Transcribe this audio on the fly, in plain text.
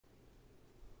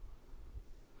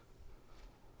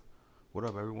What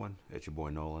up, everyone? It's your boy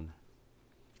Nolan,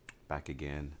 back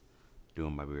again,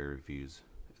 doing my beer reviews.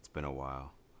 It's been a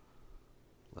while.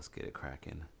 Let's get it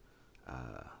cracking.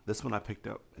 This one I picked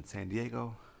up in San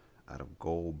Diego, out of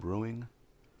Gold Brewing.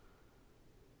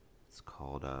 It's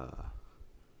called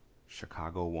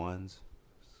Chicago Ones.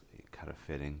 It's kind of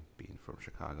fitting, being from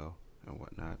Chicago and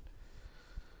whatnot.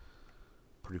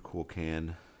 Pretty cool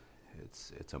can.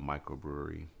 It's a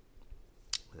microbrewery.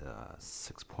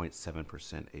 6.7%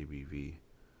 ABV.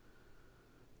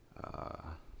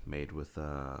 Made with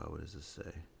what does this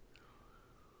say?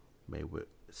 Made with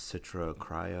Citra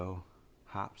Cryo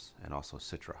hops and also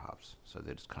Citra hops. So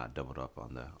they just kind of doubled up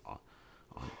on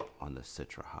the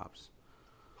Citra hops.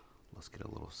 Let's get a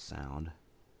little sound.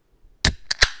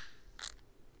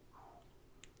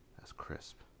 That's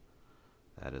crisp.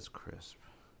 That is crisp.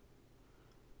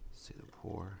 See the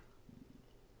pour.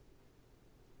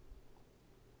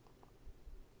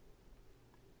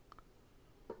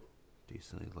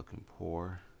 Decently looking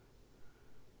pour.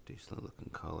 Decently looking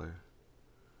color.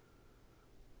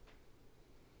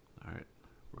 All right,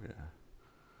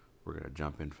 we're gonna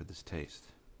jump in for this taste.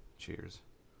 Cheers.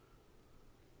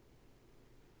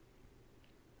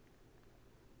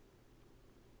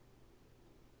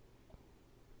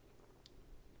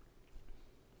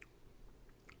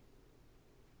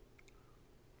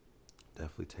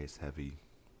 Definitely tastes heavy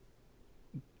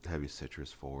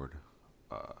citrus forward.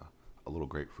 A little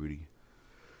grapefruity.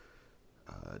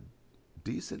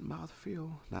 Decent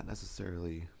mouthfeel, not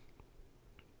necessarily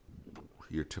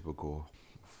your typical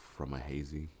from a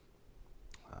hazy,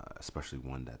 especially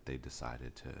one that they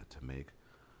decided to make.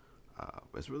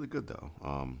 It's really good though.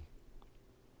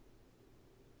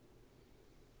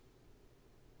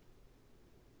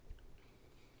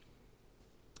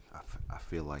 I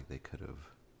feel like they could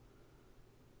have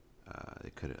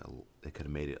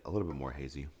made it a little bit more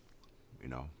hazy,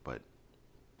 but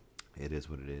it is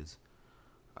what it is.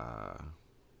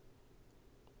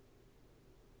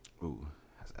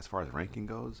 As far as ranking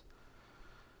goes,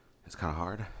 it's kind of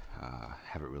hard.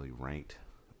 Haven't really ranked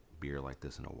beer like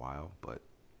this in a while, but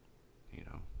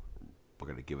we're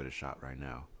gonna give it a shot right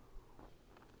now.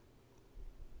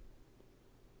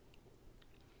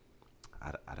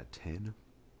 Out of 10,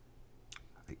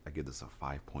 I give this a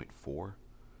 5.4.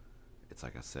 It's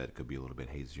like I said, it could be a little bit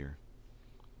hazier.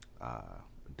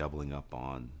 Doubling up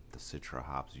on the Citra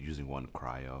hops, using one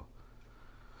cryo.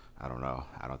 I don't know.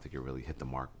 I don't think it really hit the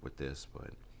mark with this, but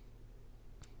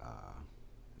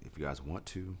if you guys want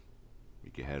to,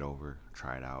 you can head over,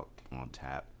 try it out on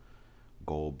tap.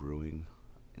 Gold Brewing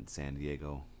in San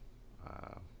Diego.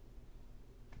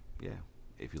 Yeah.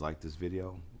 If you like this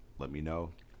video, let me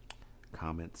know.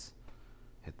 Comments,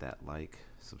 hit that like,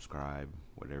 subscribe,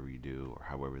 whatever you do, or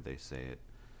however they say it.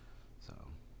 So,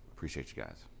 appreciate you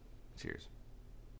guys. Cheers.